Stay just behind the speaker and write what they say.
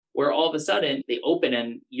where all of a sudden they open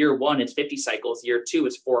and year one, it's 50 cycles, year two,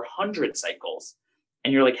 it's 400 cycles.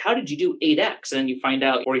 And you're like, how did you do 8X? And then you find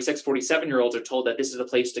out 46, 47-year-olds are told that this is the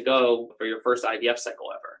place to go for your first IVF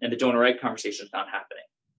cycle ever. And the donor egg conversation is not happening.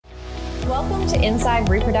 Welcome to Inside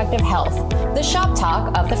Reproductive Health, the shop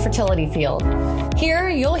talk of the fertility field. Here,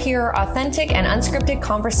 you'll hear authentic and unscripted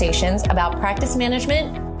conversations about practice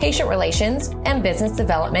management, patient relations, and business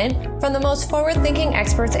development from the most forward-thinking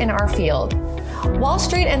experts in our field. Wall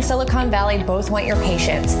Street and Silicon Valley both want your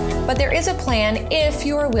patients, but there is a plan if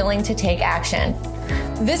you are willing to take action.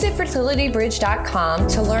 Visit fertilitybridge.com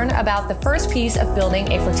to learn about the first piece of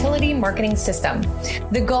building a fertility marketing system,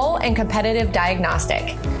 the goal and competitive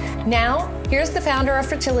diagnostic. Now, here's the founder of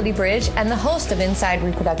Fertility Bridge and the host of Inside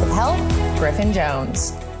Reproductive Health, Griffin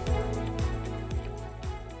Jones.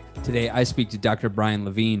 Today, I speak to Dr. Brian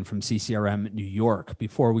Levine from CCRM New York.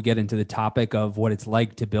 Before we get into the topic of what it's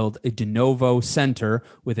like to build a de novo center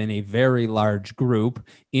within a very large group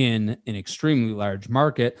in an extremely large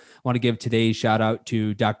market, I want to give today's shout out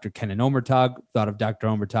to Dr. Kenan Omertag. Thought of Dr.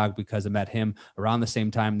 Omertag because I met him around the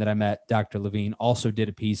same time that I met Dr. Levine. Also did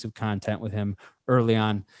a piece of content with him early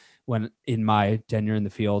on when in my tenure in the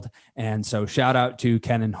field. And so shout out to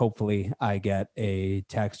Kenan. Hopefully I get a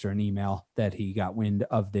text or an email that he got wind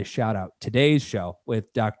of this shout out. Today's show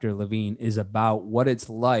with Dr. Levine is about what it's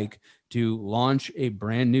like to launch a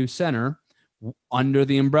brand new center under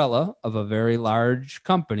the umbrella of a very large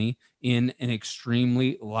company in an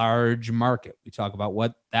extremely large market. We talk about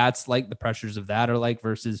what that's like, the pressures of that are like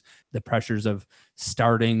versus the pressures of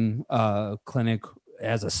starting a clinic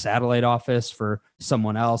as a satellite office for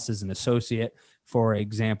someone else as an associate, for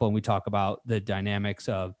example. And we talk about the dynamics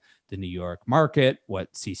of the New York market,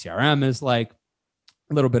 what CCRM is like,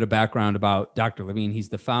 a little bit of background about Dr. Levine. He's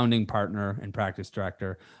the founding partner and practice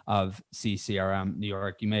director of CCRM New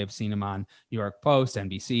York. You may have seen him on New York Post,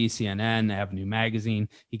 NBC, CNN, Avenue Magazine.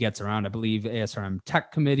 He gets around, I believe, ASRM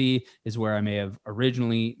Tech Committee is where I may have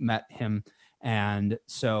originally met him. And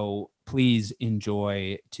so please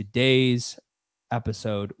enjoy today's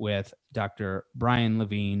episode with Dr. Brian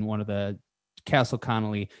Levine, one of the Castle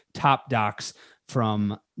Connolly top docs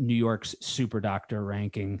from New York's Super Doctor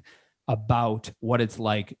ranking, about what it's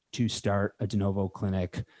like to start a de novo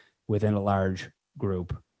clinic within a large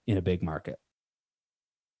group in a big market.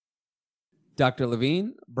 Dr.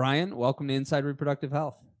 Levine, Brian, welcome to Inside Reproductive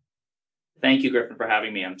Health. Thank you, Griffin, for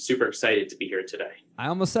having me. I'm super excited to be here today. I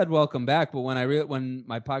almost said welcome back, but when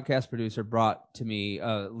my podcast producer brought to me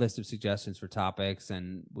a list of suggestions for topics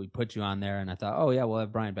and we put you on there, and I thought, oh yeah, we'll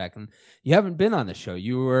have Brian back. And you haven't been on the show.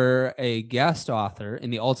 You were a guest author in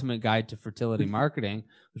the Ultimate Guide to Fertility Marketing,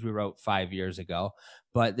 which we wrote 5 years ago.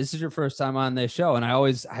 But this is your first time on this show, and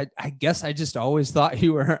I guess I just always thought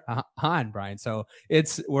you were on, Brian. So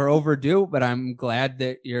we're overdue, but I'm glad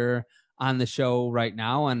that you're on the show right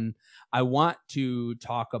now. And I want to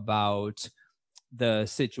talk about the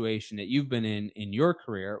situation that you've been in your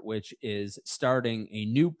career, which is starting a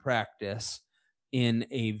new practice in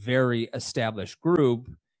a very established group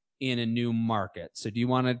in a new market. So do you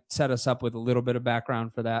want to set us up with a little bit of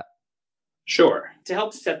background for that? Sure. To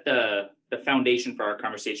help set the foundation for our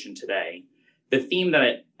conversation today, the theme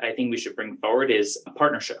that I think we should bring forward is a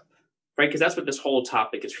partnership. Right? Because that's what this whole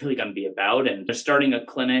topic is really going to be about. And starting a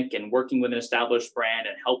clinic and working with an established brand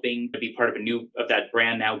and helping to be part of that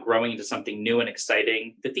brand now growing into something new and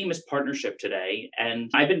exciting. The theme is partnership today.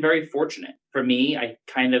 And I've been very fortunate. For me, I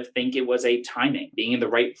kind of think it was a timing, being in the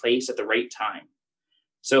right place at the right time.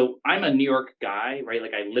 So I'm a New York guy, right?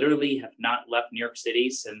 Like I literally have not left New York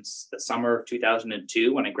City since the summer of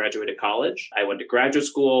 2002 when I graduated college. I went to graduate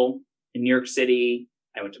school in New York City.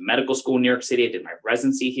 I went to medical school in New York City. I did my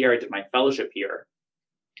residency here. I did my fellowship here.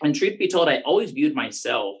 And truth be told, I always viewed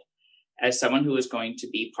myself as someone who was going to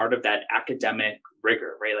be part of that academic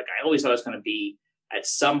rigor, right? Like I always thought I was going to be at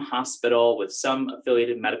some hospital with some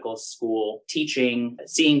affiliated medical school, teaching,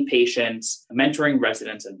 seeing patients, mentoring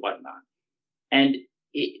residents and whatnot. And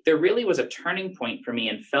there really was a turning point for me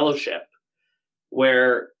in fellowship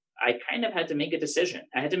where I kind of had to make a decision.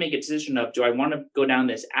 I had to make a decision of, do I want to go down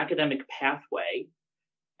this academic pathway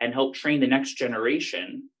and help train the next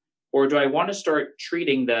generation? Or do I want to start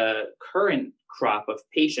treating the current crop of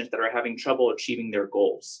patients that are having trouble achieving their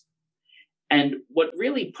goals? And what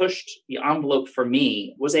really pushed the envelope for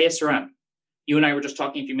me was ASRM. You and I were just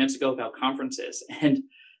talking a few minutes ago about conferences. And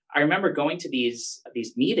I remember going to these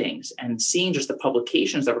meetings and seeing just the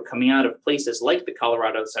publications that were coming out of places like the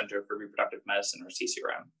Colorado Center for Reproductive Medicine or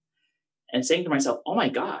CCRM, and saying to myself, oh my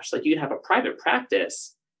gosh, like you'd have a private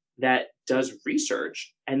practice that does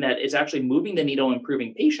research and that is actually moving the needle,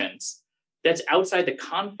 improving patients, that's outside the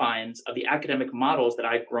confines of the academic models that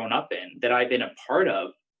I've grown up in, that I've been a part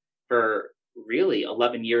of for really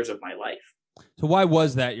 11 years of my life. So why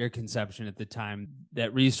was that your conception at the time,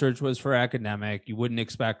 that research was for academic? You wouldn't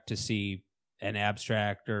expect to see an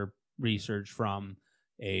abstract or research from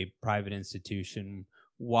a private institution.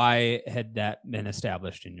 Why had that been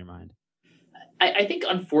established in your mind? I think,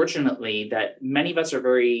 unfortunately, that many of us are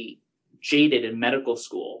very jaded in medical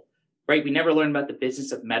school, right? We never learn about the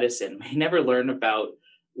business of medicine. We never learn about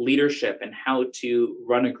leadership and how to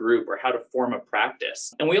run a group or how to form a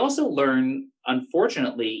practice. And we also learn,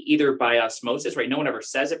 unfortunately, either by osmosis, right? No one ever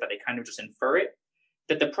says it, but they kind of just infer it,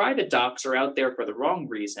 that the private docs are out there for the wrong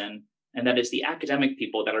reason, and that it's the academic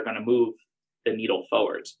people that are going to move the needle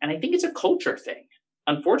forward. And I think it's a culture thing.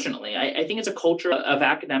 Unfortunately, I think it's a culture of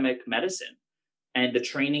academic medicine and the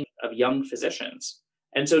training of young physicians.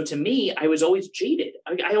 And so to me, I was always jaded.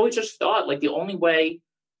 I always just thought like the only way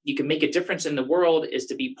you can make a difference in the world is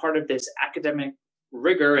to be part of this academic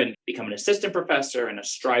rigor and become an assistant professor and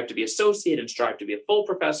strive to be associate and strive to be a full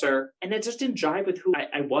professor. And it just didn't jive with who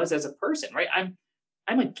I was as a person, right?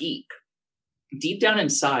 I'm a geek. Deep down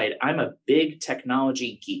inside, I'm a big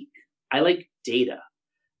technology geek. I like data.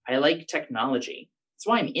 I like technology. That's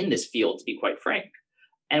why I'm in this field, to be quite frank.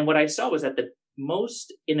 And what I saw was that the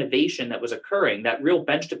most innovation that was occurring, that real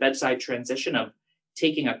bench to bedside transition of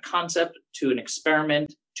taking a concept to an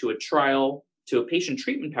experiment, to a trial, to a patient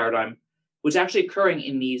treatment paradigm, was actually occurring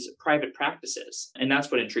in these private practices. And that's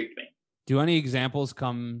what intrigued me. Do any examples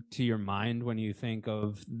come to your mind when you think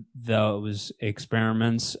of those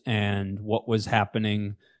experiments and what was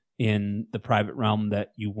happening in the private realm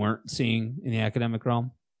that you weren't seeing in the academic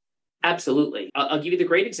realm? Absolutely. I'll give you the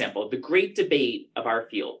great example, the great debate of our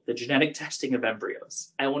field, the genetic testing of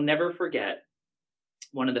embryos. I will never forget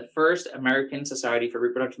one of the first American Society for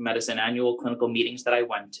Reproductive Medicine annual clinical meetings that I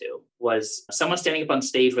went to was someone standing up on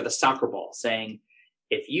stage with a soccer ball saying,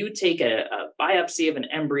 if you take a biopsy of an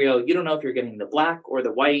embryo, you don't know if you're getting the black or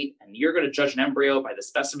the white, and you're going to judge an embryo by the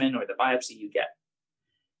specimen or the biopsy you get.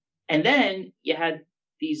 And then you had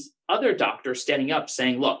these other doctors standing up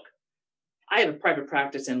saying, look, I have a private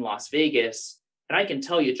practice in Las Vegas, and I can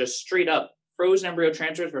tell you just straight up, frozen embryo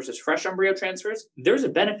transfers versus fresh embryo transfers, there's a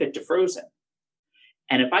benefit to frozen.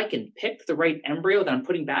 And if I can pick the right embryo that I'm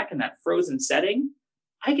putting back in that frozen setting,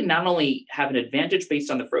 I can not only have an advantage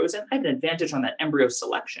based on the frozen, I have an advantage on that embryo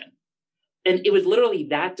selection. And it was literally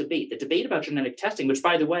that debate, the debate about genetic testing, which,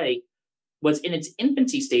 by the way, was in its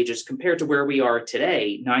infancy stages compared to where we are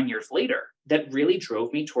today, 9 years later, that really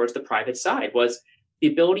drove me towards the private side, was the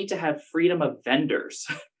ability to have freedom of vendors,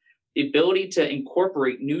 the ability to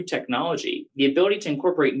incorporate new technology, the ability to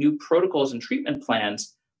incorporate new protocols and treatment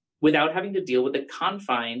plans without having to deal with the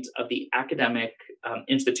confines of the academic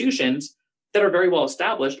institutions that are very well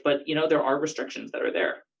established, but there are restrictions that are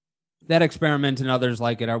there. That experiment and others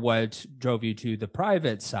like it are what drove you to the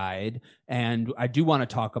private side. And I do want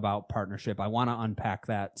to talk about partnership. I want to unpack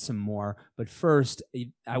that some more. But first,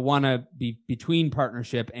 I want to be between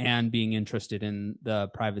partnership and being interested in the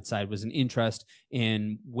private side was an interest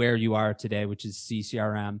in where you are today, which is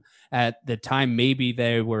CCRM. At the time, maybe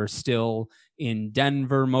they were still in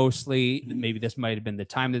Denver mostly. Maybe this might have been the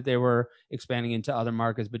time that they were expanding into other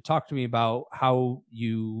markets. But talk to me about how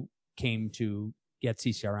you came to get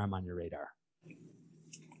CCRM on your radar.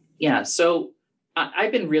 Yeah, so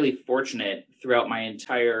I've been really fortunate throughout my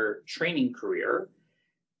entire training career,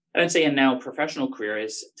 and I'd say and now professional career,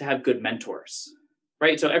 is to have good mentors,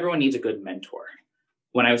 right? So everyone needs a good mentor.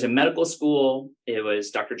 When I was in medical school, it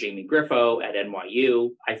was Dr. Jamie Griffo at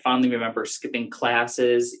NYU. I fondly remember skipping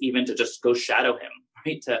classes, even to just go shadow him,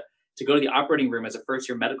 right? To go to the operating room as a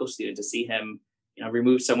first-year medical student to see him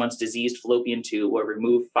remove someone's diseased fallopian tube or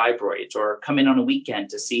remove fibroids, or come in on a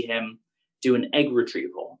weekend to see him do an egg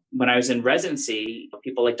retrieval. When I was in residency,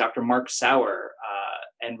 people like Dr. Mark Sauer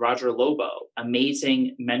and Roger Lobo,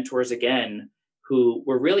 amazing mentors again, who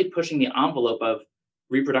were really pushing the envelope of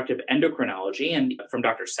reproductive endocrinology. And from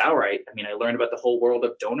Dr. Sauer, I learned about the whole world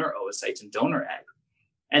of donor oocytes and donor egg.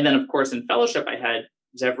 And then, of course, in fellowship, I had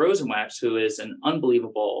Zev Rosenwax, who is an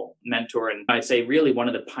unbelievable mentor, and I'd say really one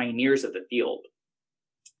of the pioneers of the field.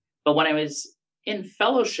 But when I was in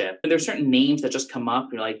fellowship, there's certain names that just come up,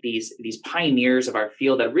 like these pioneers of our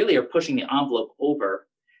field that really are pushing the envelope over.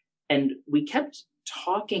 And we kept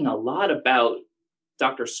talking a lot about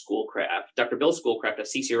Dr. Schoolcraft, Dr. Bill Schoolcraft at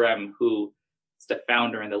CCRM, who is the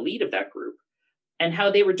founder and the lead of that group, and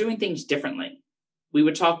how they were doing things differently. We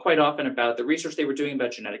would talk quite often about the research they were doing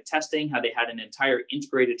about genetic testing, how they had an entire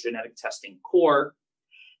integrated genetic testing core.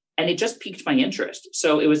 And it just piqued my interest.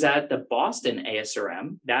 So it was at the Boston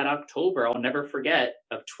ASRM that October, I'll never forget,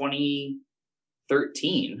 of 20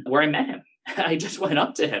 13 where I met him. I just went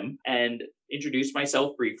up to him and introduced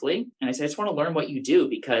myself briefly. And I said, I just want to learn what you do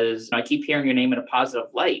because I keep hearing your name in a positive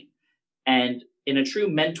light. And in a true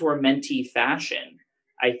mentor-mentee fashion,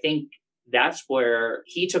 I think that's where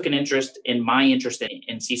he took an interest in my interest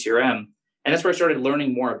in CCRM. And that's where I started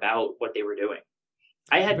learning more about what they were doing.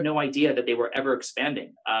 I had no idea that they were ever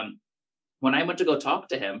expanding. When I went to go talk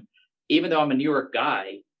to him, even though I'm a New York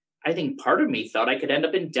guy, I think part of me thought I could end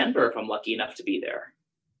up in Denver if I'm lucky enough to be there.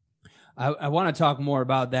 I want to talk more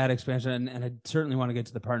about that expansion, and I certainly want to get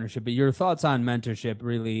to the partnership, but your thoughts on mentorship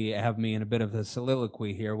really have me in a bit of a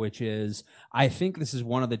soliloquy here, which is, I think this is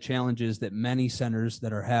one of the challenges that many centers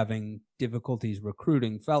that are having difficulties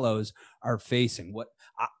recruiting fellows are facing. What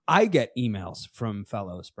I get emails from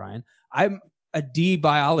fellows, Brian. I'm a D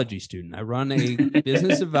biology student. I run a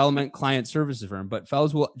business development client services firm, but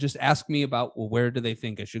fellows will just ask me about, well, where do they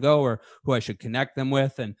think I should go or who I should connect them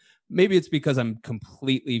with? And maybe it's because I'm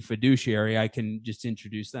completely fiduciary. I can just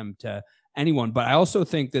introduce them to anyone. But I also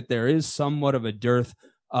think that there is somewhat of a dearth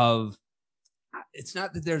of, it's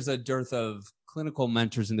not that there's a dearth of clinical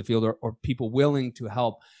mentors in the field or people willing to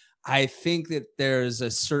help. I think that there's a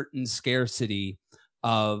certain scarcity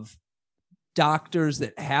of doctors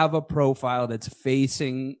that have a profile that's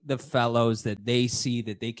facing the fellows that they see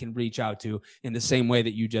that they can reach out to in the same way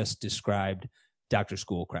that you just described Dr.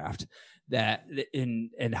 Schoolcraft, that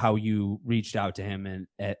and how you reached out to him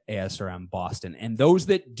at ASRM Boston. And those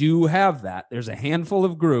that do have that, there's a handful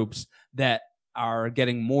of groups that are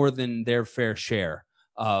getting more than their fair share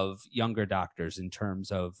of younger doctors in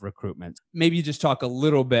terms of recruitment. Maybe you just talk a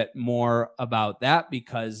little bit more about that,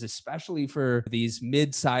 because especially for these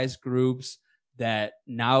mid-sized groups that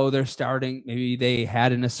now they're starting, maybe they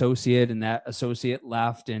had an associate and that associate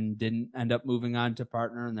left and didn't end up moving on to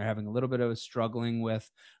partner, and they're having a little bit of a struggling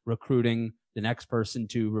with recruiting the next person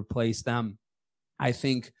to replace them. I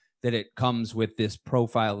think that it comes with this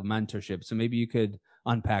profile of mentorship. So maybe you could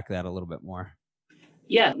unpack that a little bit more.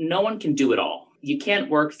 Yeah, no one can do it all. You can't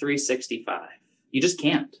work 365. You just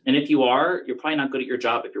can't. And if you are, you're probably not good at your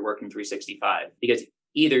job if you're working 365, because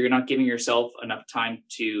either you're not giving yourself enough time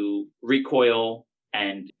to recoil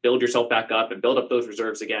and build yourself back up and build up those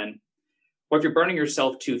reserves again. Or if you're burning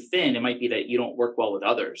yourself too thin, it might be that you don't work well with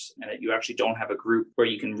others and that you actually don't have a group where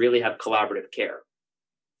you can really have collaborative care.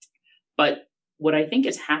 But what I think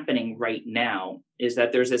is happening right now is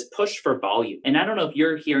that there's this push for volume. And I don't know if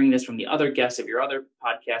you're hearing this from the other guests of your other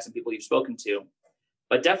podcasts and people you've spoken to,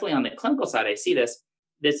 but definitely on the clinical side, I see this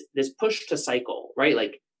push to cycle, right?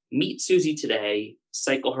 Like, meet Susie today,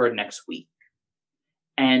 cycle her next week.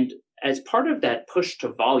 And as part of that push to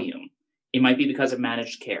volume, it might be because of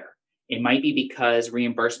managed care. It might be because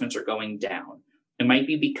reimbursements are going down. It might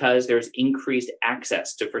be because there's increased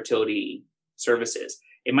access to fertility services.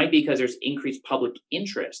 It might be because there's increased public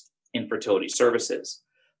interest in fertility services.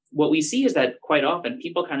 What we see is that quite often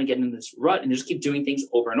people kind of get in this rut and just keep doing things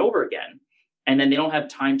over and over again. And then they don't have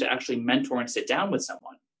time to actually mentor and sit down with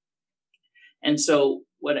someone. And so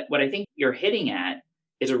what I think you're hitting at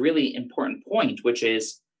is a really important point, which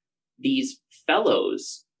is these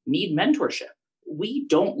fellows need mentorship. We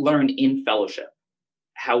don't learn in fellowship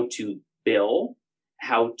how to bill,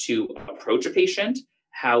 how to approach a patient,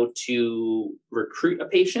 how to recruit a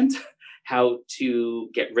patient, how to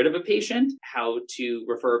get rid of a patient, how to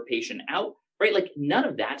refer a patient out, right? Like, none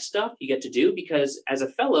of that stuff you get to do, because as a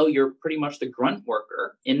fellow, you're pretty much the grunt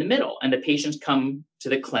worker in the middle, and the patients come to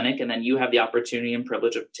the clinic and then you have the opportunity and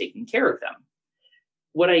privilege of taking care of them.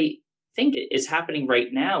 What I think is happening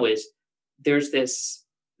right now is there's this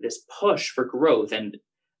push for growth. And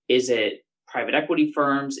is it private equity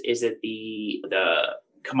firms? Is it the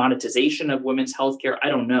commoditization of women's healthcare? I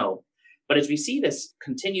don't know. But as we see this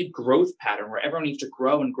continued growth pattern where everyone needs to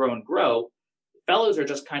grow and grow and grow, fellows are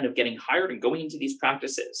just kind of getting hired and going into these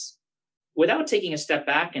practices without taking a step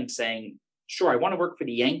back and saying, sure, I want to work for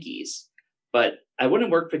the Yankees, but I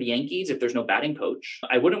wouldn't work for the Yankees if there's no batting coach.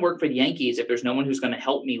 I wouldn't work for the Yankees if there's no one who's going to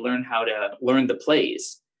help me learn how to learn the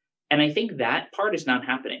plays. And I think that part is not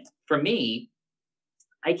happening. For me,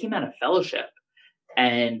 I came out of fellowship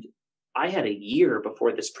and I had a year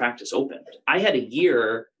before this practice opened. I had a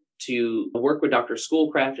year to work with Dr.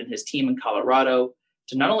 Schoolcraft and his team in Colorado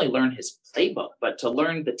to not only learn his playbook, but to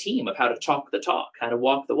learn the team of how to talk the talk, how to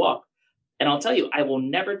walk the walk. And I'll tell you, I will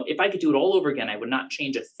never, if I could do it all over again, I would not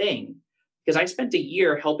change a thing, because I spent a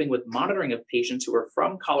year helping with monitoring of patients who were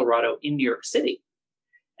from Colorado in New York City.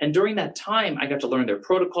 And during that time, I got to learn their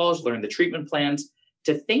protocols, learn the treatment plans,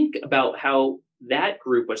 to think about how that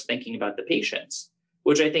group was thinking about the patients,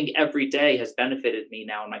 which I think every day has benefited me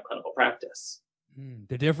now in my clinical practice.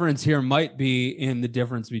 The difference here might be in the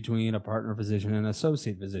difference between a partner physician and an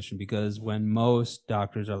associate physician, because when most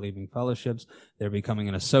doctors are leaving fellowships, they're becoming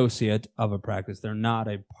an associate of a practice. They're not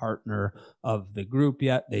a partner of the group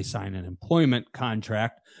yet. They sign an employment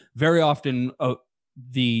contract. Very often,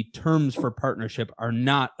 the terms for partnership are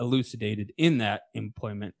not elucidated in that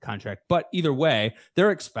employment contract. But either way,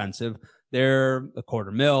 they're expensive. They're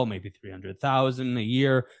 $250,000, maybe $300,000 a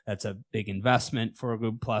year. That's a big investment for a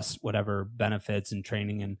group, plus whatever benefits and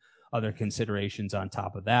training and other considerations on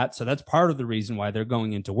top of that. So that's part of the reason why they're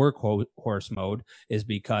going into workhorse mode, is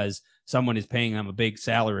because someone is paying them a big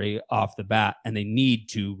salary off the bat and they need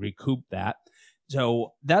to recoup that.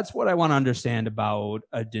 So that's what I want to understand about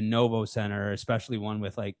a de novo center, especially one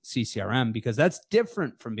with like CCRM, because that's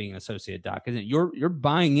different from being an associate doc, isn't it? You're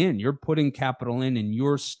buying in, you're putting capital in, and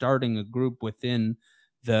you're starting a group within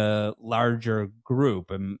the larger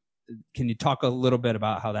group. And can you talk a little bit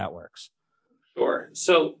about how that works? Sure.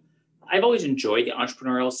 So I've always enjoyed the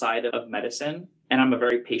entrepreneurial side of medicine, and I'm a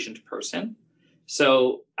very patient person.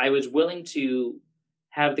 So I was willing to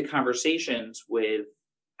have the conversations with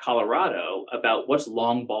Colorado about what's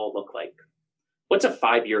long ball look like. What's a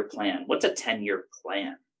 5-year plan? What's a 10-year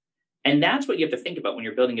plan? And that's what you have to think about when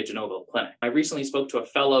you're building a de novo clinic. I recently spoke to a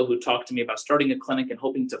fellow who talked to me about starting a clinic and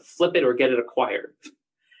hoping to flip it or get it acquired.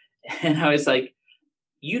 And I was like,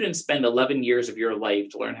 you didn't spend 11 years of your life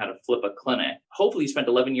to learn how to flip a clinic. Hopefully you spent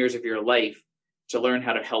 11 years of your life to learn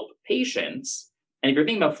how to help patients. And if you're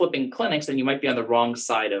thinking about flipping clinics, then you might be on the wrong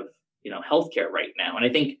side of, healthcare right now. And I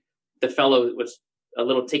think the fellow was a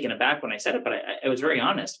little taken aback when I said it, but I was very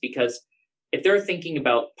honest, because if they're thinking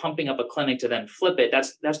about pumping up a clinic to then flip it,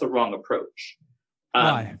 that's the wrong approach.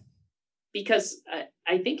 Why? Because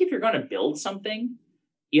I think if you're going to build something,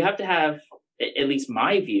 you have to have, at least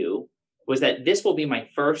my view was that this will be my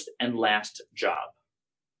first and last job.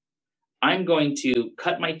 I'm going to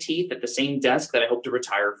cut my teeth at the same desk that I hope to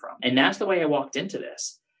retire from. And that's the way I walked into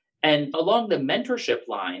this. And along the mentorship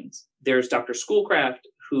lines, there's Dr. Schoolcraft,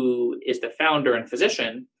 who is the founder and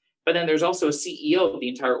physician, but then there's also a CEO of the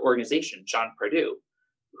entire organization, John Perdue,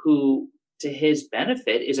 who, to his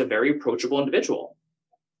benefit, is a very approachable individual,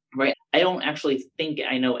 right? I don't actually think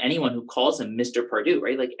I know anyone who calls him Mr. Perdue,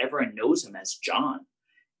 right? Like everyone knows him as John.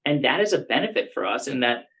 And that is a benefit for us in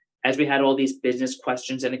that as we had all these business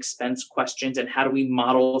questions and expense questions and how do we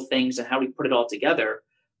model things and how do we put it all together,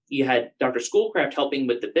 you had Dr. Schoolcraft helping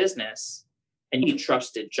with the business, and you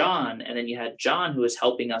trusted John, and then you had John who was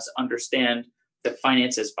helping us understand the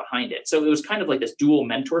finances behind it. So it was kind of like this dual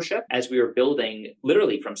mentorship as we were building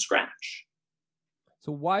literally from scratch.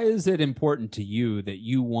 So why is it important to you that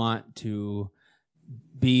you want to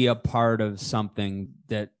be a part of something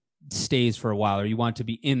that stays for a while, or you want to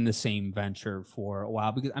be in the same venture for a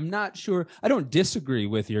while? Because I'm not sure, I don't disagree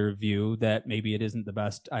with your view that maybe it isn't the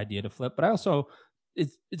best idea to flip, but I also,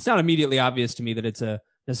 it's not immediately obvious to me that it's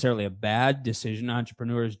necessarily a bad decision.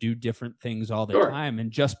 Entrepreneurs do different things all the time.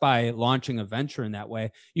 And just by launching a venture in that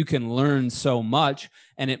way, you can learn so much,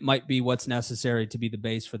 and it might be what's necessary to be the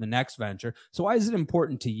base for the next venture. So why is it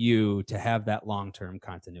important to you to have that long-term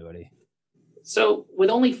continuity? So with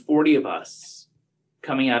only 40 of us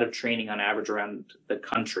coming out of training on average around the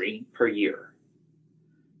country per year,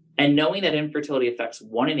 and knowing that infertility affects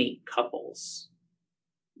 1 in 8 couples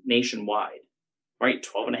nationwide, right?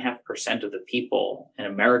 12.5% of the people in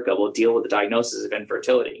America will deal with the diagnosis of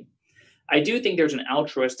infertility. I do think there's an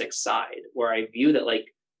altruistic side where I view that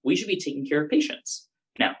we should be taking care of patients.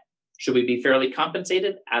 Now, should we be fairly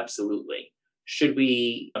compensated? Absolutely. Should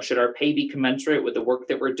our pay be commensurate with the work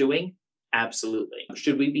that we're doing? Absolutely.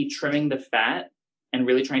 Should we be trimming the fat and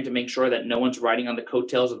really trying to make sure that no one's riding on the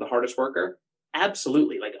coattails of the hardest worker?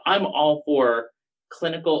 Absolutely. I'm all for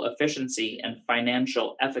clinical efficiency and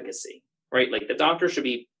financial efficacy. Right? The doctor should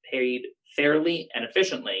be paid fairly and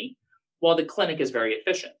efficiently, while the clinic is very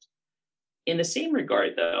efficient. In the same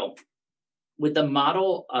regard, though, with the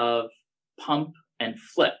model of pump and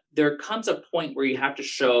flip, there comes a point where you have to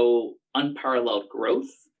show unparalleled growth.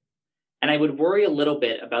 And I would worry a little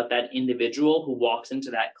bit about that individual who walks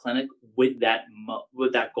into that clinic with that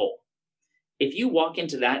goal. If you walk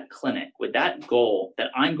into that clinic with that goal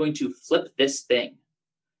that I'm going to flip this thing,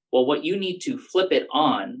 well, what you need to flip it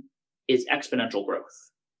on is exponential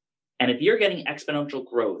growth. And if you're getting exponential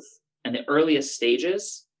growth in the earliest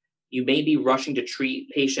stages, you may be rushing to treat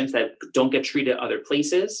patients that don't get treated other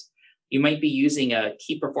places. You might be using a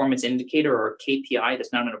key performance indicator or a KPI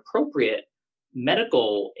that's not an appropriate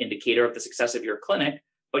medical indicator of the success of your clinic,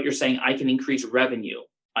 but you're saying, I can increase revenue,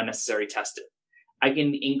 unnecessary testing. I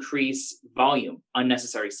can increase volume,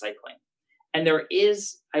 unnecessary cycling. And there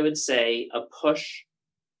is, I would say, a push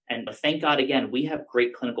And thank God, again, we have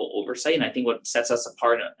great clinical oversight. And I think what sets us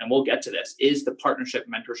apart, and we'll get to this, is the partnership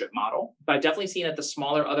mentorship model. But I've definitely seen at the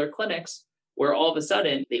smaller other clinics where all of a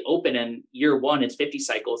sudden they open and year 1, it's 50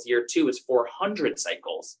 cycles. Year 2 is 400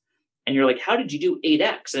 cycles. And you're like, how did you do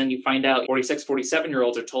 8X? And then you find out 46,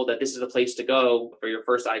 47-year-olds are told that this is the place to go for your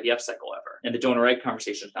first IVF cycle ever. And the donor egg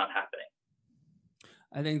conversation is not happening.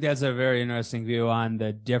 I think that's a very interesting view on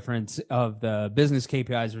the difference of the business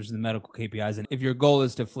KPIs versus the medical KPIs. And if your goal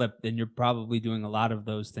is to flip, then you're probably doing a lot of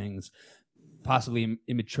those things, possibly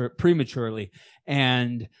prematurely.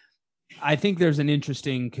 And I think there's an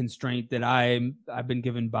interesting constraint that I've been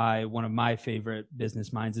given by one of my favorite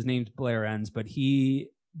business minds. His name's Blair Enns, but he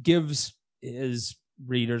gives his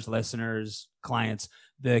readers, listeners, clients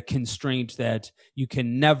the constraint that you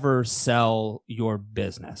can never sell your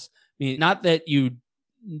business. I mean, not that you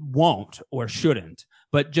won't or shouldn't,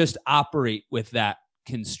 but just operate with that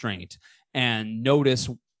constraint and notice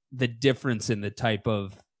the difference in the type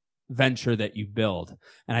of venture that you build.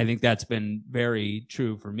 And I think that's been very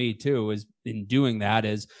true for me too, is in doing that,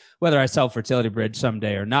 is whether I sell Fertility Bridge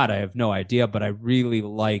someday or not, I have no idea, but I really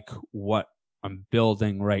like what I'm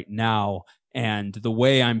building right now. And the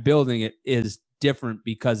way I'm building it is different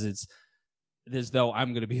because it's as though I'm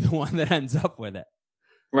going to be the one that ends up with it.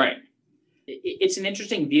 Right. It's an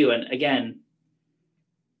interesting view. And again,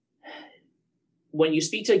 when you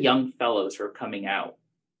speak to young fellows who are coming out,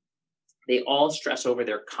 they all stress over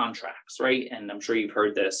their contracts, right? And I'm sure you've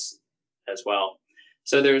heard this as well.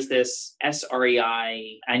 So there's this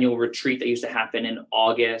SREI annual retreat that used to happen in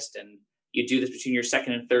August, and you do this between your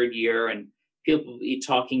second and third year, and people will be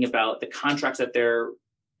talking about the contracts that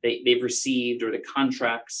they've received or the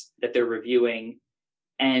contracts that they're reviewing.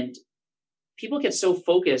 And people get so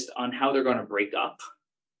focused on how they're going to break up,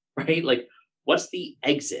 right? Like, what's the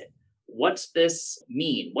exit? What's this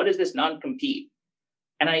mean? What is this non-compete?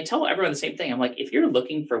 And I tell everyone the same thing. I'm like, if you're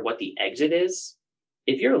looking for what the exit is,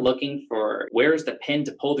 if you're looking for where's the pin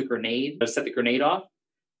to pull the grenade, to set the grenade off,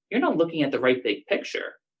 you're not looking at the right big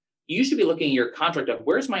picture. You should be looking at your contract of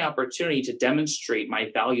where's my opportunity to demonstrate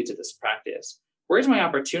my value to this practice? Where's my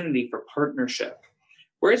opportunity for partnership?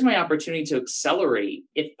 Where's my opportunity to accelerate,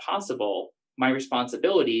 if possible, my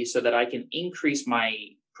responsibility so that I can increase my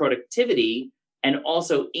productivity and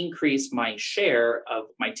also increase my share of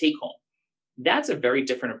my take home? That's a very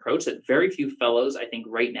different approach that very few fellows, I think,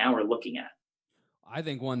 right now are looking at. I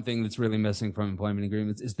think one thing that's really missing from employment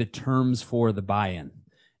agreements is the terms for the buy-in.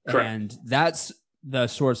 Correct. And that's the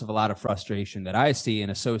source of a lot of frustration that I see.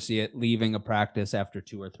 An associate leaving a practice after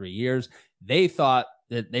 2 or 3 years, they thought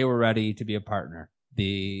that they were ready to be a partner.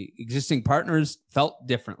 The existing partners felt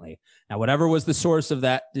differently. Now, whatever was the source of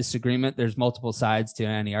that disagreement, there's multiple sides to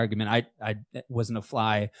any argument. I wasn't a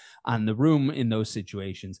fly on the room in those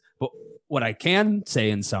situations. But what I can say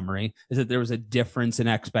in summary is that there was a difference in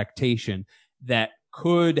expectation that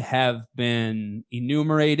could have been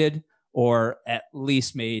enumerated or at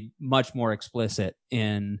least made much more explicit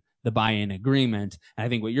in the buy-in agreement. And I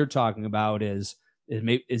think what you're talking about is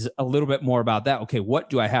a little bit more about that. Okay, what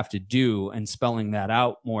do I have to do? And spelling that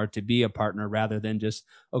out more to be a partner rather than just,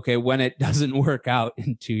 okay, when it doesn't work out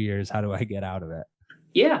in 2 years, how do I get out of it?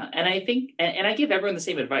 Yeah. And I think, and I give everyone the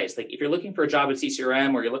same advice. Like if you're looking for a job at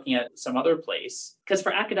CCRM or you're looking at some other place, because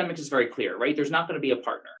for academics, it's very clear, right? There's not going to be a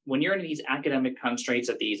partner. When you're in these academic constraints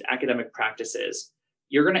at these academic practices,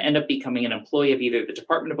 you're going to end up becoming an employee of either the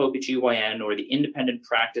Department of OBGYN or the independent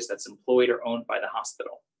practice that's employed or owned by the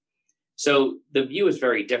hospital. So the view is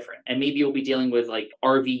very different. And maybe you'll be dealing with like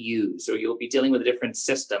RVUs, or you'll be dealing with a different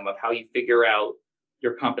system of how you figure out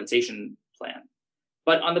your compensation plan.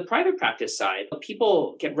 But on the private practice side,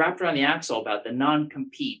 people get wrapped around the axle about the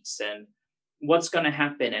non-competes and what's going to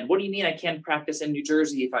happen. And what do you mean I can't practice in New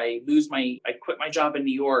Jersey if I quit my job in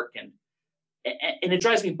New York? And it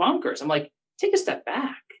drives me bonkers. I'm like, take a step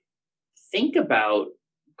back. Think about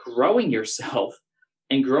growing yourself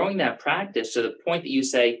and growing that practice to the point that you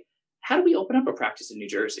say, how do we open up a practice in New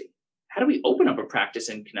Jersey? How do we open up a practice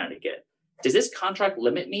in Connecticut? Does this contract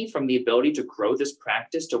limit me from the ability to grow this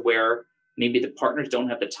practice to where maybe the partners don't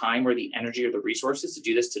have the time or the energy or the resources to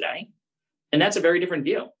do this today? And that's a very different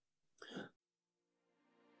view.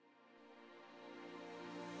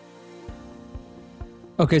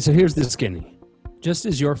 Okay, so here's the skinny. Just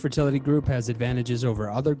as your fertility group has advantages over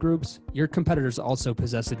other groups, your competitors also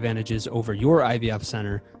possess advantages over your IVF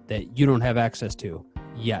center that you don't have access to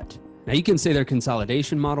yet. Now, you can say their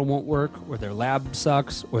consolidation model won't work, or their lab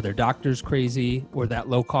sucks, or their doctor's crazy, or that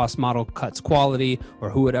low-cost model cuts quality, or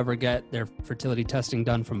who would ever get their fertility testing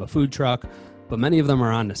done from a food truck, but many of them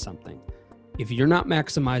are onto something. If you're not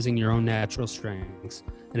maximizing your own natural strengths,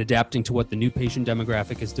 and adapting to what the new patient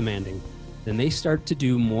demographic is demanding, then they start to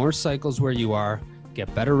do more cycles where you are,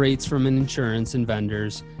 get better rates from insurance and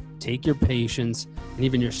vendors, take your patients, and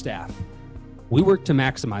even your staff. We work to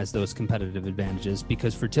maximize those competitive advantages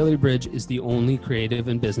because Fertility Bridge is the only creative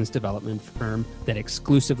and business development firm that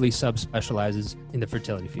exclusively subspecializes in the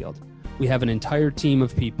fertility field. We have an entire team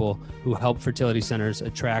of people who help fertility centers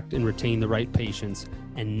attract and retain the right patients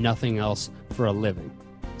and nothing else for a living.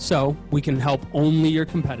 So we can help only your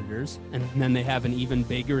competitors, and then they have an even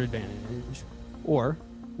bigger advantage, or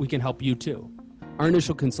we can help you too. Our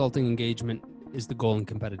initial consulting engagement is the Goal and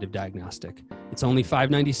Competitive Diagnostic. It's only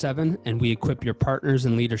 $597, and we equip your partners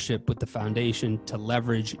and leadership with the foundation to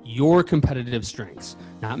leverage your competitive strengths,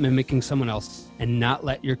 not mimicking someone else, and not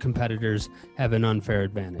let your competitors have an unfair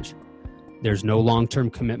advantage. There's no long-term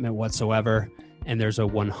commitment whatsoever, and there's a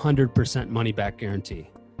 100% money-back guarantee.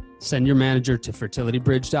 Send your manager to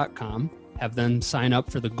fertilitybridge.com, have them sign up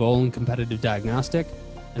for the Goal and Competitive Diagnostic,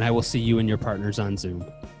 and I will see you and your partners on Zoom.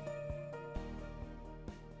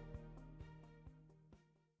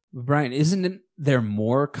 Brian, isn't there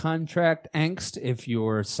more contract angst if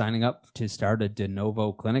you're signing up to start a de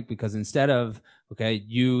novo clinic? Because instead of, okay,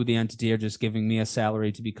 you, the entity, are just giving me a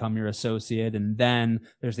salary to become your associate, and then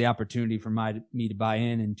there's the opportunity for me to buy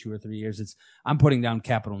in 2 or 3 years. I'm putting down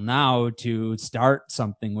capital now to start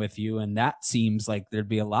something with you, and that seems like there'd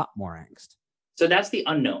be a lot more angst. So that's the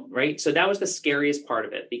unknown, right? So that was the scariest part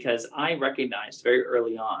of it, because I recognized very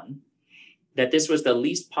early on that this was the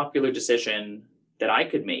least popular decision that I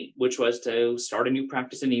could make, which was to start a new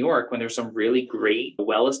practice in New York when there's some really great,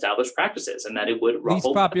 well-established practices, and that it would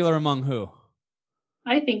ruffle. Least popular among who?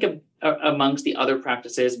 I think amongst the other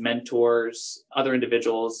practices, mentors, other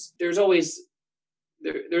individuals. There's always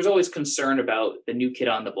concern about the new kid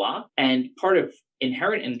on the block, and part of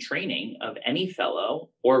inherent in training of any fellow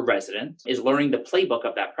or resident is learning the playbook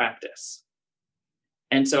of that practice.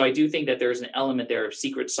 And so I do think that there's an element there of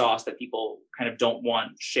secret sauce that people kind of don't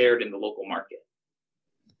want shared in the local market.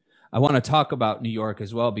 I want to talk about New York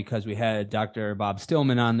as well, because we had Dr. Bob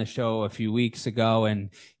Stillman on the show a few weeks ago.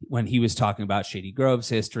 And when he was talking about Shady Grove's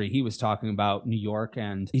history, he was talking about New York,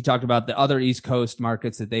 and he talked about the other East Coast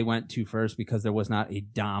markets that they went to first because there was not a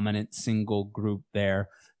dominant single group there.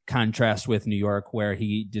 Contrast with New York, where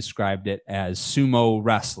he described it as sumo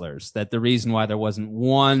wrestlers, that the reason why there wasn't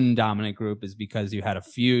one dominant group is because you had a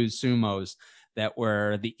few sumos that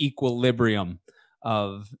were the equilibrium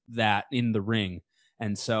of that in the ring.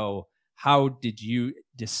 And so how did you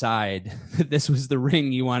decide that this was the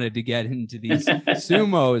ring you wanted to get into these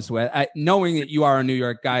sumos with, knowing that you are a New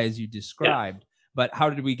York guy, as you described? Yeah. But how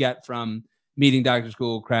did we get from meeting Dr.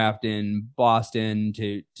 Schoolcraft in Boston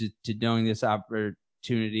to knowing this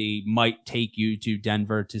opportunity might take you to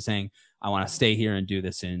Denver to saying, I want to stay here and do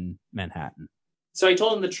this in Manhattan? So I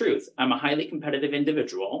told him the truth. I'm a highly competitive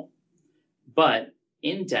individual, but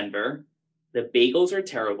in Denver, the bagels are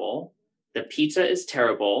terrible. The pizza is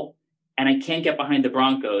terrible, and I can't get behind the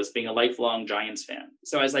Broncos, being a lifelong Giants fan.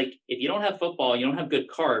 So I was like, if you don't have football, you don't have good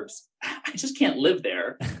carbs, I just can't live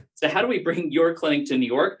there. So how do we bring your clinic to New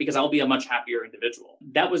York? Because I'll be a much happier individual.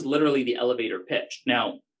 That was literally the elevator pitch.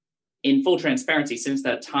 Now, in full transparency, since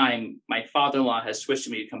that time, my father-in-law has switched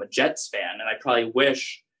me to become a Jets fan, and I probably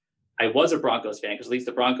wish I was a Broncos fan, because at least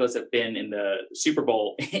the Broncos have been in the Super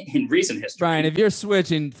Bowl in recent history. Brian, if you're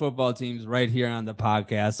switching football teams right here on the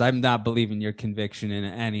podcast, I'm not believing your conviction in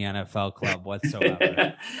any NFL club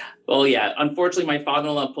whatsoever. Well, yeah. Unfortunately, my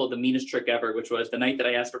father-in-law pulled the meanest trick ever, which was the night that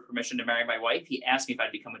I asked for permission to marry my wife. He asked me if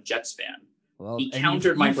I'd become a Jets fan. Well, he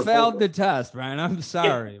countered my proposal. You failed the test, Brian. I'm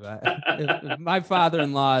sorry. But if my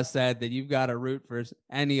father-in-law said that you've got to root for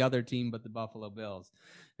any other team but the Buffalo Bills,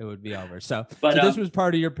 it would be over. So this was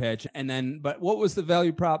part of your pitch. And then, but what was the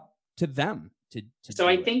value prop to them? So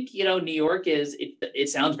I think, New York it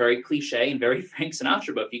sounds very cliche and very Frank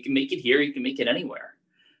Sinatra, but if you can make it here, you can make it anywhere.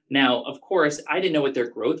 Now, of course, I didn't know what their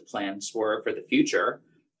growth plans were for the future.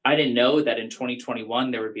 I didn't know that in 2021,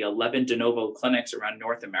 there would be 11 de novo clinics around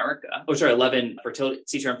North America. 11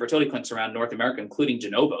 CCRM fertility clinics around North America, including de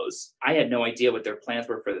novos. I had no idea what their plans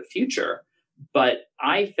were for the future, but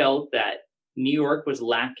I felt that New York was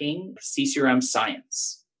lacking CCRM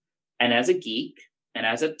science. And as a geek and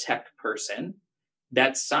as a tech person,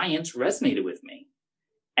 that science resonated with me.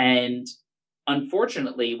 And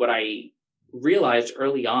unfortunately, what I realized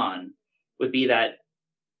early on would be that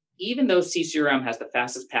even though CCRM has the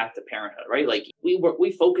fastest path to parenthood, right? Like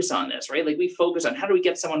we focus on this, right? Like we focus on how do we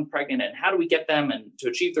get someone pregnant and how do we get them and to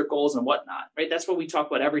achieve their goals and whatnot, right? That's what we talk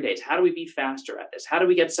about every day. Is how do we be faster at this? How do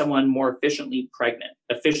we get someone more efficiently pregnant?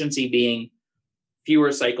 Efficiency being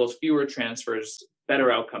fewer cycles, fewer transfers,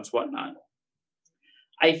 better outcomes, whatnot.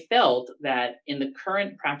 I felt that in the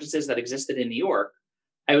current practices that existed in New York,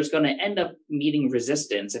 I was going to end up meeting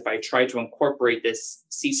resistance if I tried to incorporate this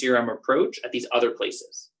CCRM approach at these other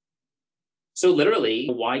places. So literally,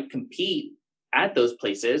 why compete at those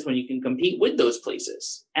places when you can compete with those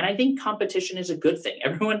places? And I think competition is a good thing.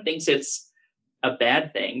 Everyone thinks it's a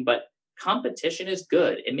bad thing, but competition is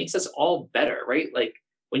good. It makes us all better, right? Like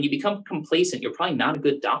when you become complacent, you're probably not a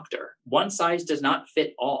good doctor. One size does not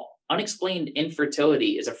fit all. Unexplained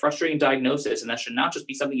infertility is a frustrating diagnosis, and that should not just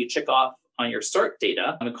be something you check off on your SART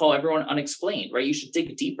data and call everyone unexplained, right? You should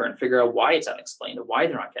dig deeper and figure out why it's unexplained and why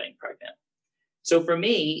they're not getting pregnant. So for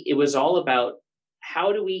me, it was all about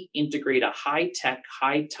how do we integrate a high-tech,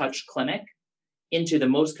 high-touch clinic into the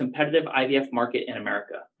most competitive IVF market in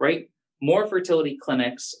America, right? More fertility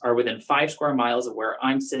clinics are within 5 square miles of where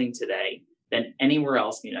I'm sitting today than anywhere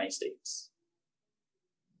else in the United States.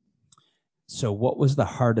 So what was the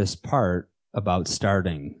hardest part about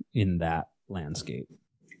starting in that landscape?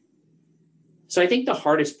 So I think the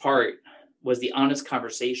hardest part was the honest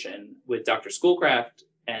conversation with Dr. Schoolcraft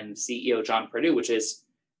and CEO John Perdue, which is,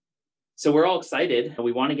 so we're all excited.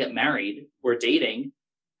 We want to get married. We're dating.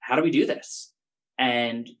 How do we do this?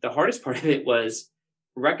 And the hardest part of it was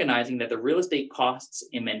recognizing that the real estate costs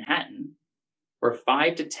in Manhattan were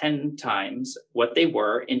 5 to 10 times what they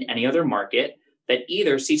were in any other market that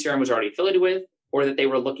either CCRM was already affiliated with or that they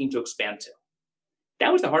were looking to expand to.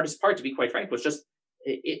 That was the hardest part, to be quite frank, was just,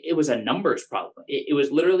 it was a numbers problem. It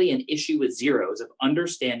was literally an issue with zeros of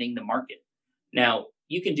understanding the market. Now,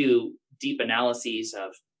 you can do deep analyses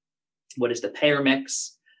of what is the payer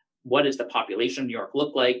mix, what does the population of New York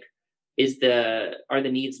look like, are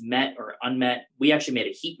the needs met or unmet? We actually made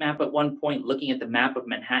a heat map at one point, looking at the map of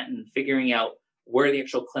Manhattan, figuring out where the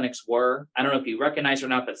actual clinics were. I don't know if you recognize or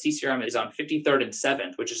not, but CCRM is on 53rd and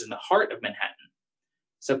 7th, which is in the heart of Manhattan.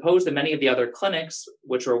 Suppose that many of the other clinics,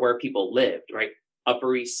 which were where people lived, right?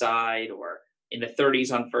 Upper East Side or in the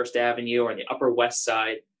 30s on First Avenue or in the Upper West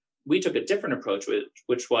Side, we took a different approach,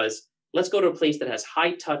 which was, let's go to a place that has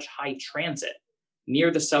high touch, high transit,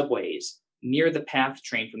 near the subways, near the PATH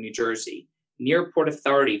train from New Jersey, near Port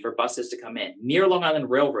Authority for buses to come in, near Long Island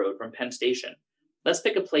Railroad from Penn Station. Let's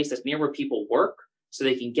pick a place that's near where people work so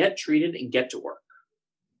they can get treated and get to work.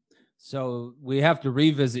 So we have to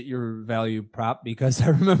revisit your value prop, because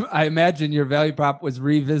I imagine your value prop was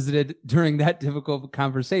revisited during that difficult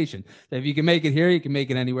conversation. So if you can make it here, you can make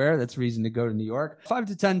it anywhere. That's reason to go to New York. 5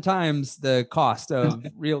 to 10 times the cost of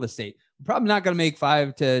real estate. Probably not going to make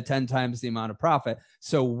 5 to 10 times the amount of profit.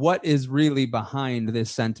 So what is really behind this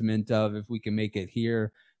sentiment of, if we can make it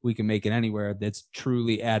here, we can make it anywhere, that's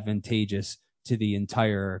truly advantageous to the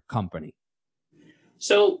entire company?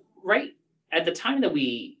 So right at the time that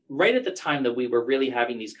we were really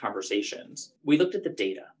having these conversations, we looked at the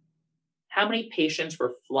data. How many patients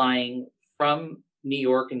were flying from New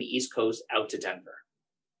York and the East Coast out to Denver?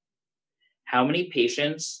 How many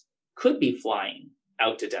patients could be flying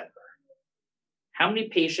out to Denver? How many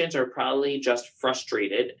patients are probably just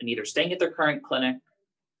frustrated and either staying at their current clinic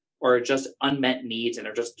or just unmet needs and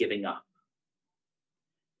are just giving up?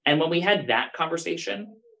 And when we had that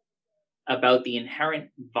conversation about the inherent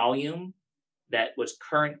volume that was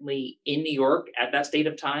currently in New York at that state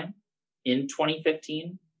of time in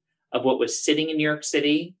 2015, of what was sitting in New York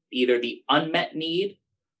City, either the unmet need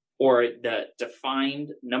or the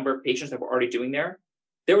defined number of patients that were already doing there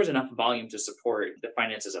was enough volume to support the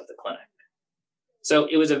finances of the clinic. So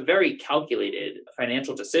it was a very calculated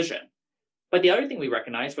financial decision. But the other thing we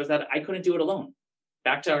recognized was that I couldn't do it alone.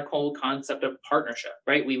 Back to our whole concept of partnership,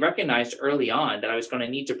 right? We recognized early on that I was going to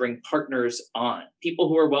need to bring partners on, people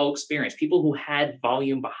who were well experienced, people who had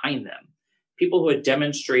volume behind them, people who had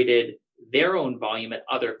demonstrated their own volume at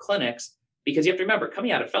other clinics. Because you have to remember,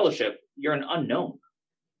 coming out of fellowship, you're an unknown,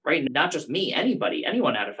 right? Not just me,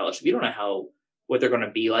 anyone out of fellowship. You don't know what they're going to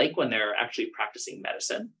be like when they're actually practicing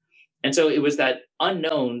medicine. And so it was that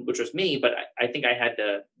unknown, which was me, but I think I had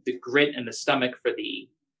the grit and the stomach for the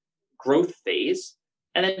growth phase.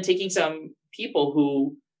 And then taking some people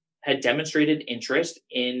who had demonstrated interest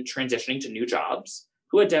in transitioning to new jobs,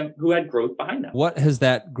 who had growth behind them. What has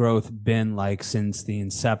that growth been like since the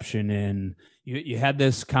inception? You had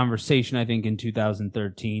this conversation, I think, in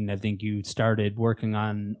 2013. I think you started working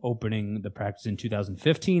on opening the practice in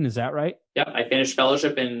 2015. Is that right? Yeah, I finished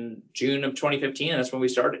fellowship in June of 2015, and that's when we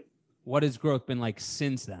started. What has growth been like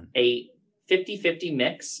since then? A 50-50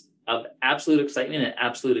 mix of absolute excitement and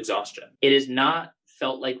absolute exhaustion. It has not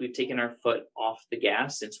felt like we've taken our foot off the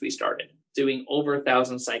gas since we started. Doing over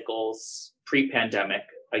 1,000 cycles pre-pandemic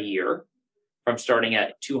a year, from starting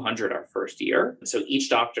at 200 our first year. So each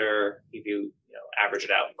doctor, if you average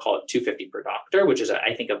it out and call it 250 per doctor, which is,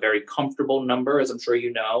 I think, a very comfortable number, as I'm sure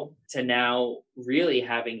you know, to now really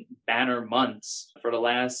having banner months for the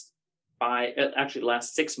last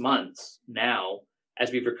 6 months now,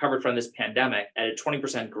 as we've recovered from this pandemic at a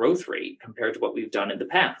 20% growth rate compared to what we've done in the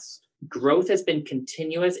past. Growth has been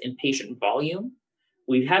continuous in patient volume.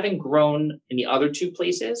 We haven't grown in the other two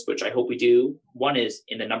places, which I hope we do. One is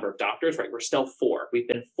in the number of doctors, right? We're still 4. We've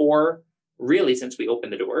been 4 really since we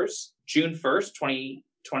opened the doors. June 1st,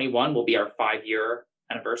 2021 will be our 5-year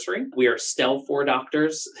anniversary. We are still 4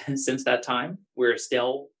 doctors since that time. We're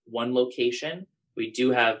still 1 location. We do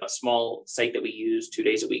have a small site that we use 2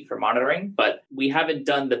 days a week for monitoring, but we haven't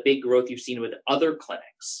done the big growth you've seen with other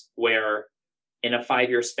clinics where in a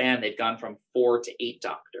 5-year span, they've gone from 4 to 8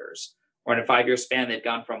 doctors, or in a 5-year span, they've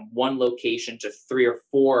gone from 1 location to 3 or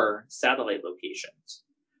 4 satellite locations.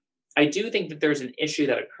 I do think that there's an issue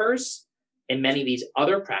that occurs in many of these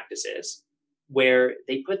other practices where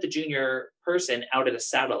they put the junior person out at a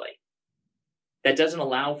satellite that doesn't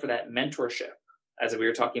allow for that mentorship, as we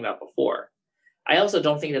were talking about before. I also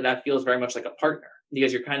don't think that feels very much like a partner,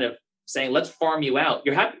 because you're kind of saying, let's farm you out.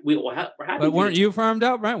 You're happy. We're happy. But weren't you farmed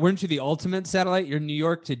out, Brian? Weren't you the ultimate satellite? You're New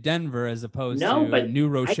York to Denver as opposed to New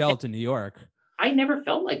Rochelle to New York. I never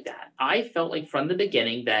felt like that. I felt like from the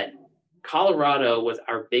beginning that Colorado was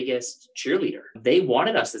our biggest cheerleader. They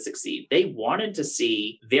wanted us to succeed. They wanted to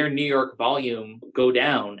see their New York volume go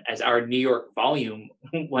down as our New York volume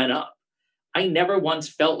went up. I never once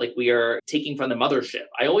felt like we are taking from the mothership.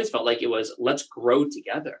 I always felt like it was, let's grow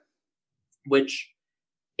together, which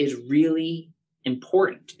is really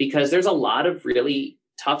important because there's a lot of really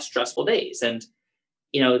tough, stressful days. And,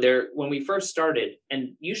 when we first started,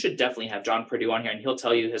 and you should definitely have John Purdue on here, and he'll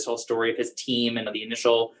tell you his whole story of his team and the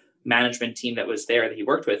initial management team that was there that he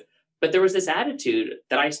worked with. But there was this attitude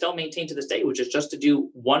that I still maintain to this day, which is just to do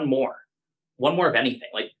one more of anything.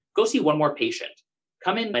 Like, go see one more patient.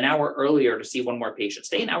 Come in an hour earlier to see one more patient.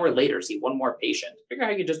 Stay an hour later, see one more patient. Figure out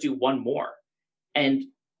how you can just do one more. And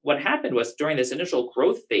what happened was during this initial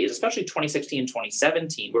growth phase, especially 2016 and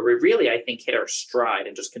 2017, where we really, I think, hit our stride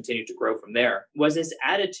and just continued to grow from there, was this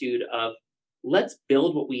attitude of let's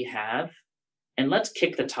build what we have and let's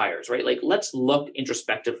kick the tires, right? Like, let's look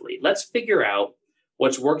introspectively. Let's figure out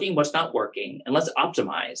what's working, what's not working, and let's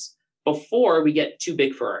optimize before we get too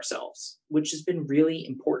big for ourselves, which has been really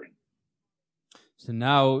important. So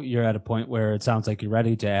now you're at a point where it sounds like you're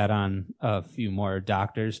ready to add on a few more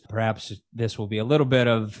doctors. Perhaps this will be a little bit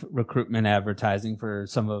of recruitment advertising for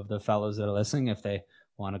some of the fellows that are listening. If they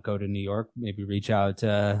want to go to New York, maybe reach out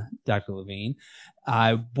to Dr. Levine.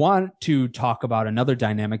 I want to talk about another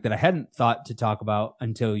dynamic that I hadn't thought to talk about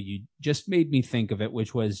until you just made me think of it,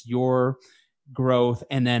 which was your growth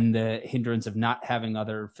and then the hindrance of not having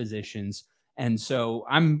other physicians. And so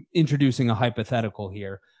I'm introducing a hypothetical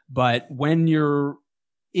here. But when you're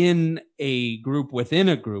in a group within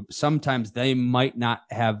a group, sometimes they might not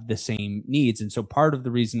have the same needs. And so part of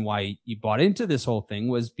the reason why you bought into this whole thing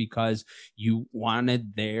was because you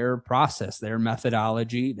wanted their process, their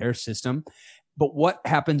methodology, their system. But what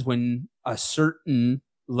happens when a certain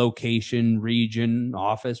location, region,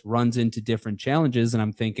 office runs into different challenges? And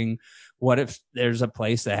I'm thinking, what if there's a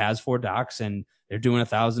place that has 4 docs and they're doing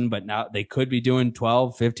 1,000, but now they could be doing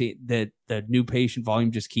 12, 15, the new patient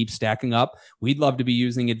volume just keeps stacking up. We'd love to be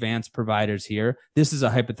using advanced providers here. This is a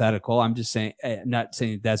hypothetical. I'm just saying, not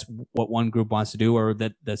saying that's what one group wants to do or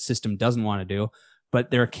that the system doesn't want to do,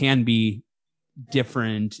 but there can be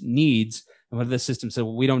different needs. And what if the system said,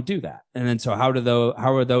 well, we don't do that? And then so how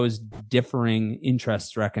are those differing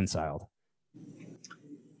interests reconciled?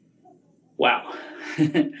 Wow.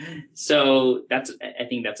 So I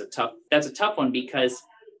think that's a tough one, because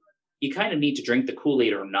you kind of need to drink the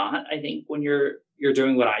Kool-Aid or not, I think, when you're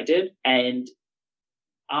doing what I did. And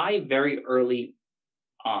I very early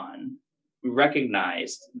on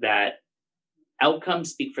recognized that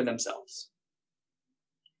outcomes speak for themselves.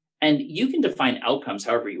 And you can define outcomes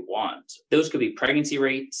however you want. Those could be pregnancy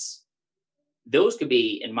rates. Those could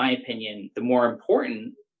be, in my opinion, the more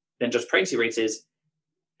important than just pregnancy rates is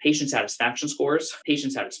patient satisfaction scores,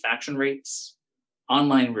 patient satisfaction rates,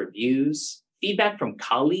 online reviews, feedback from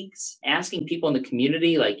colleagues, asking people in the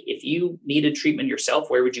community, like, if you needed treatment yourself,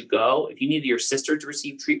 where would you go? If you needed your sister to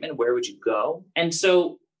receive treatment, where would you go? And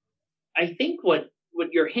so I think what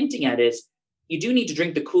you're hinting at is you do need to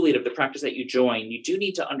drink the Kool-Aid of the practice that you join. You do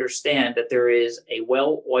need to understand that there is a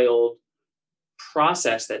well-oiled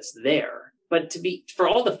process that's there. But for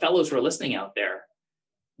all the fellows who are listening out there,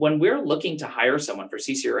 when we're looking to hire someone for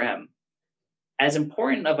CCRM, as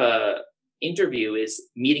important of a interview is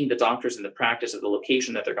meeting the doctors in the practice of the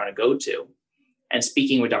location that they're going to go to and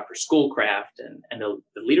speaking with Dr. Schoolcraft and the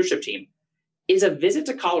leadership team is a visit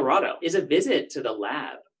to Colorado, is a visit to the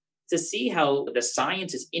lab to see how the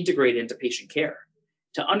science is integrated into patient care,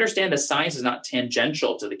 to understand the science is not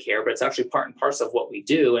tangential to the care, but it's actually part and parcel of what we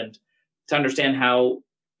do, and to understand how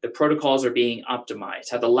the protocols are being optimized,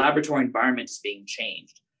 how the laboratory environment is being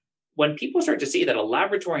changed. When people start to see that a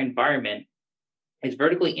laboratory environment is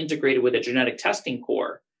vertically integrated with a genetic testing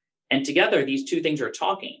core, and together these two things are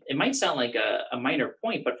talking, it might sound like a minor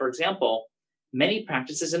point, but for example, many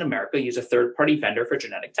practices in America use a third-party vendor for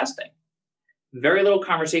genetic testing. Very little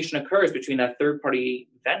conversation occurs between that third-party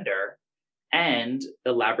vendor and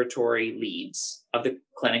the laboratory leads of the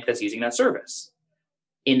clinic that's using that service.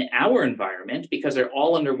 In our environment, because they're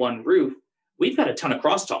all under one roof, we've got a ton of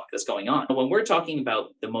crosstalk that's going on. When we're talking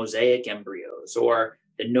about the mosaic embryos or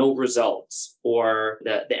the no results or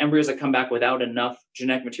the embryos that come back without enough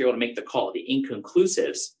genetic material to make the call, the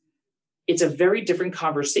inconclusives, it's a very different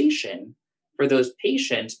conversation for those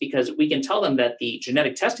patients because we can tell them that the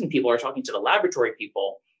genetic testing people are talking to the laboratory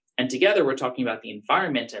people, and together we're talking about the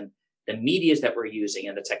environment and the medias that we're using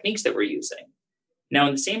and the techniques that we're using. Now,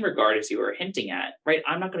 in the same regard as you were hinting at, right,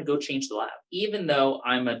 I'm not going to go change the lab. Even though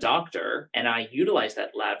I'm a doctor and I utilize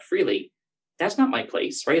that lab freely, that's not my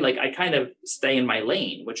place, right? Like I kind of stay in my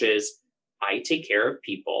lane, which is I take care of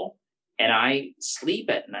people and I sleep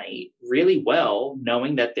at night really well,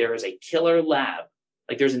 knowing that there is a killer lab.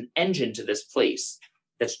 Like there's an engine to this place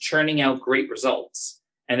that's churning out great results.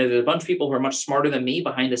 And there's a bunch of people who are much smarter than me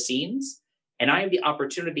behind the scenes. And I have the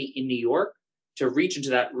opportunity in New York to reach into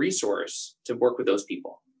that resource to work with those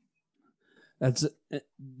people.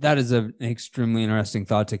 That is an extremely interesting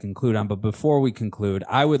thought to conclude on. But before we conclude,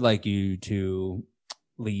 I would like you to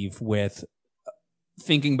leave with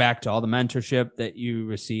thinking back to all the mentorship that you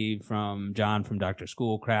received from John, from Dr.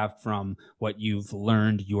 Schoolcraft, from what you've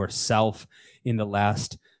learned yourself in the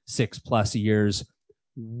last 6+ years.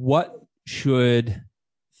 What should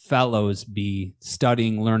fellows be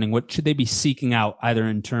studying, learning? What should they be seeking out, either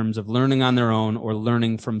in terms of learning on their own or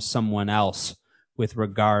learning from someone else with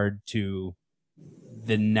regard to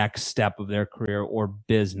the next step of their career or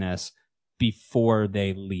business before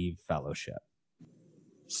they leave fellowship?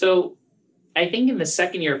 So I think in the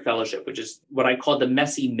second year of fellowship, which is what I call the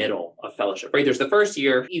messy middle of fellowship, right? There's the first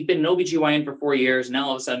year, you've been an OBGYN for 4 years. Now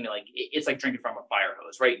all of a sudden, it's like drinking from a fire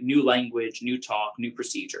hose, right? New language, new talk, new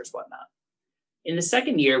procedures, whatnot. In the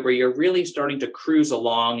second year, where you're really starting to cruise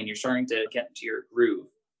along and you're starting to get into your groove,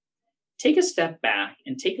 take a step back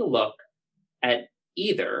and take a look at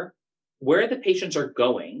either where the patients are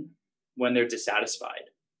going when they're dissatisfied,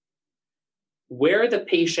 where the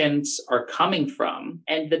patients are coming from,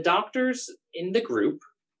 and the doctors in the group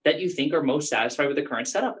that you think are most satisfied with the current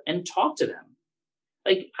setup, and talk to them.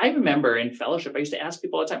 Like I remember in fellowship, I used to ask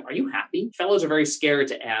people all the time, are you happy? Fellows are very scared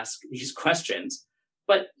to ask these questions,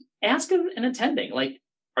 but ask an attending, like,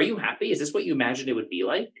 are you happy? Is this what you imagined it would be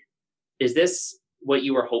like? Is this what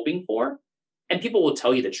you were hoping for? And people will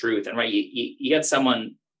tell you the truth. And right, you get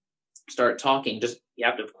someone start talking, just, you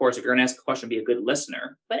have to, of course, if you're going to ask a question, be a good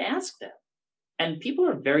listener, but ask them. And people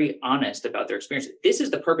are very honest about their experience. This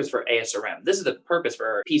is the purpose for ASRM. This is the purpose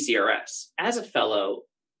for PCRS. As a fellow,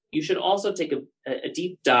 you should also take a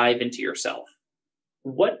deep dive into yourself.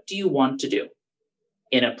 What do you want to do?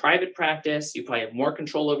 In a private practice, you probably have more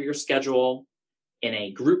control over your schedule. In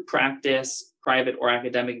a group practice, private or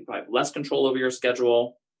academic, you probably have less control over your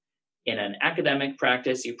schedule. In an academic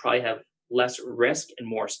practice, you probably have less risk and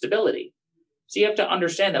more stability. So you have to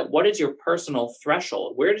understand that what is your personal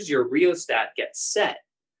threshold? Where does your rheostat get set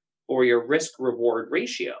for your risk-reward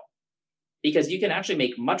ratio? Because you can actually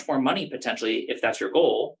make much more money potentially, if that's your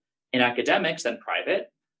goal, in academics than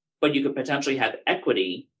private, but you could potentially have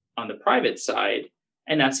equity on the private side,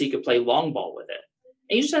 and that's how you could play long ball with it.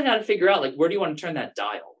 And you just got to figure out, like, where do you want to turn that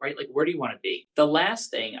dial, right? Like, where do you want to be? The last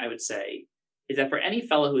thing I would say is that for any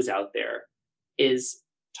fellow who's out there is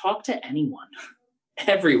talk to anyone,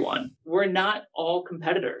 everyone. We're not all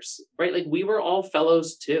competitors, right? Like we were all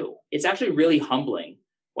fellows too. It's actually really humbling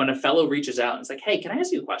when a fellow reaches out and it's like, hey, can I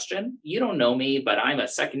ask you a question? You don't know me, but I'm a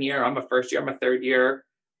second year, I'm a first year, I'm a third year.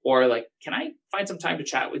 Or like, can I find some time to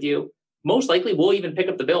chat with you? Most likely we'll even pick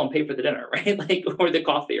up the bill and pay for the dinner, right? Like, or the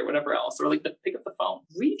coffee or whatever else, or like pick up the phone,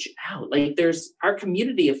 reach out. Like our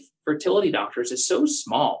community of fertility doctors is so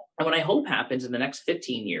small. And what I hope happens in the next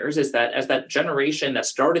 15 years is that as that generation that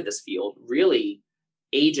started this field really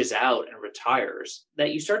ages out and retires,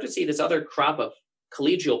 that you start to see this other crop of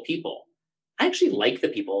collegial people. I actually like the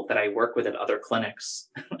people that I work with at other clinics.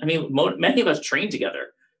 I mean, many of us train together.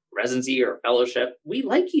 residency or fellowship, we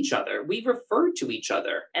like each other. We refer to each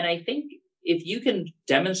other. And I think if you can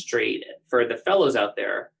demonstrate for the fellows out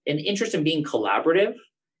there an interest in being collaborative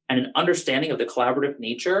and an understanding of the collaborative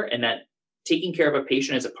nature, and that taking care of a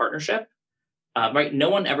patient is a partnership, right? No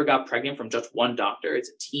one ever got pregnant from just one doctor. It's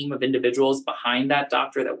a team of individuals behind that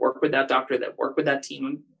doctor that work with that doctor, that work with that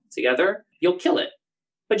team together. You'll kill it.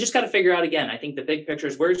 But just got to figure out, again, I think the big picture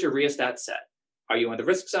is, where's your rheostat set? Are you on the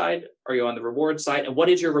risk side? Are you on the reward side? And what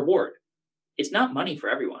is your reward? It's not money for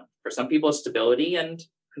everyone. For some people, it's stability and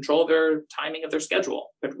control of their timing of their schedule.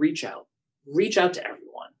 But reach out. Reach out to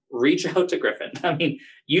everyone. Reach out to Griffin. I mean,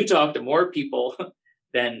 you talk to more people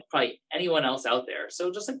than probably anyone else out there.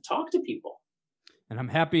 So just talk to people. And I'm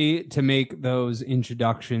happy to make those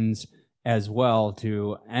introductions as well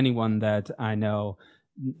to anyone that I know,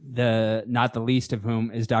 not the least of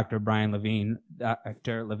whom is Dr. Brian Levine.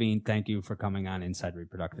 Dr. Levine, thank you for coming on Inside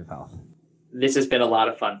Reproductive Health. This has been a lot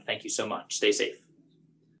of fun. Thank you so much. Stay safe.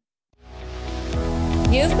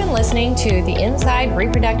 You've been listening to the Inside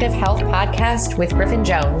Reproductive Health podcast with Griffin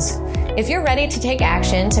Jones. If you're ready to take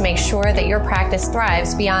action to make sure that your practice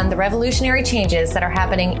thrives beyond the revolutionary changes that are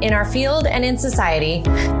happening in our field and in society,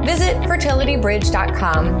 visit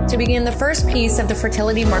fertilitybridge.com to begin the first piece of the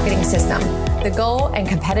fertility marketing system, the goal and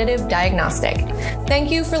competitive diagnostic.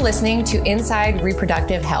 Thank you for listening to Inside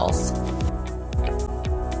Reproductive Health.